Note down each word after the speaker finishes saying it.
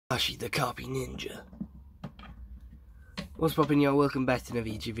Kakashi the Copy Ninja. What's poppin', y'all? Welcome back to another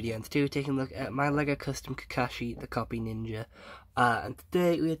YouTube video, and today we're taking a look at my LEGO custom Kakashi the Copy Ninja. And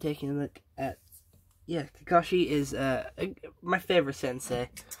today we're taking a look at, Kakashi is my favourite sensei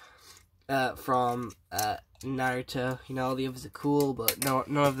from Naruto. You know, all the others are cool, but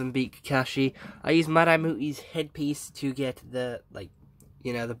none of them beat Kakashi. I used Madai Muti's headpiece to get the,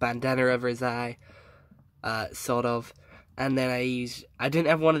 the bandana over his eye, sort of. And then I didn't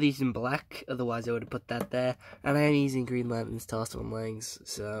have one of these in black, otherwise I would have put that there. And I am using Green Lantern's torso and legs,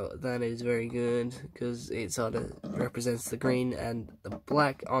 so that is very good, because it sort of represents the green and the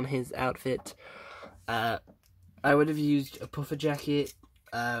black on his outfit. I would have used a puffer jacket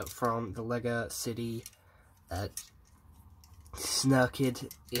from the LEGO City Snow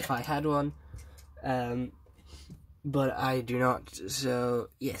Kid if I had one. But I do not, so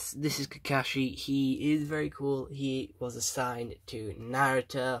yes, this is Kakashi. He is very cool. He was assigned to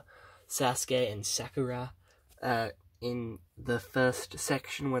Naruto, Sasuke, and Sakura in the first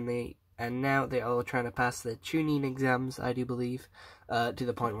section and now they're all trying to pass their Chunin exams, I do believe, to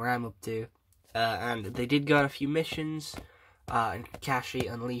the point where I'm up to. And they did go on a few missions, and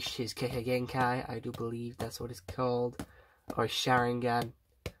Kakashi unleashed his Kikagenkai, I do believe that's what it's called, or Sharingan.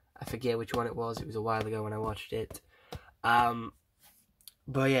 I forget which one it was a while ago when I watched it.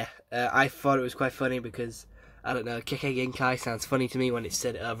 But yeah, I thought it was quite funny because, I don't know, Kikagenkai sounds funny to me when it's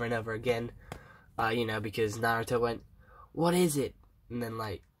said over and over again, because Naruto went, "What is it?" And then,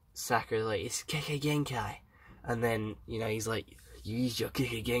 Sakura's like, "It's Kikagenkai." And then, he's like, "You used your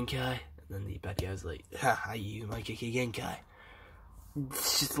Kikagenkai?" And then the bad guy's like, "Ha, I used my Kikagenkai."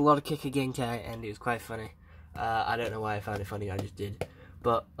 It's just a lot of Kikagenkai, and it was quite funny. I don't know why I found it funny, I just did.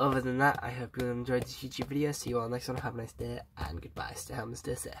 But other than that, I hope you enjoyed this YouTube video. See you all next one. Have a nice day, and goodbye. Stay home and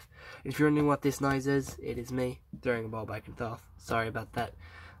stay safe. If you're wondering what this noise is, it is me throwing a ball back and forth. Sorry about that.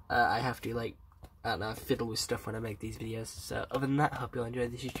 I have to, I don't know, fiddle with stuff when I make these videos. So other than that, I hope you all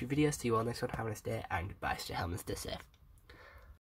enjoyed this YouTube video. See you all next one. Have a nice day, and goodbye. Stay home and stay safe.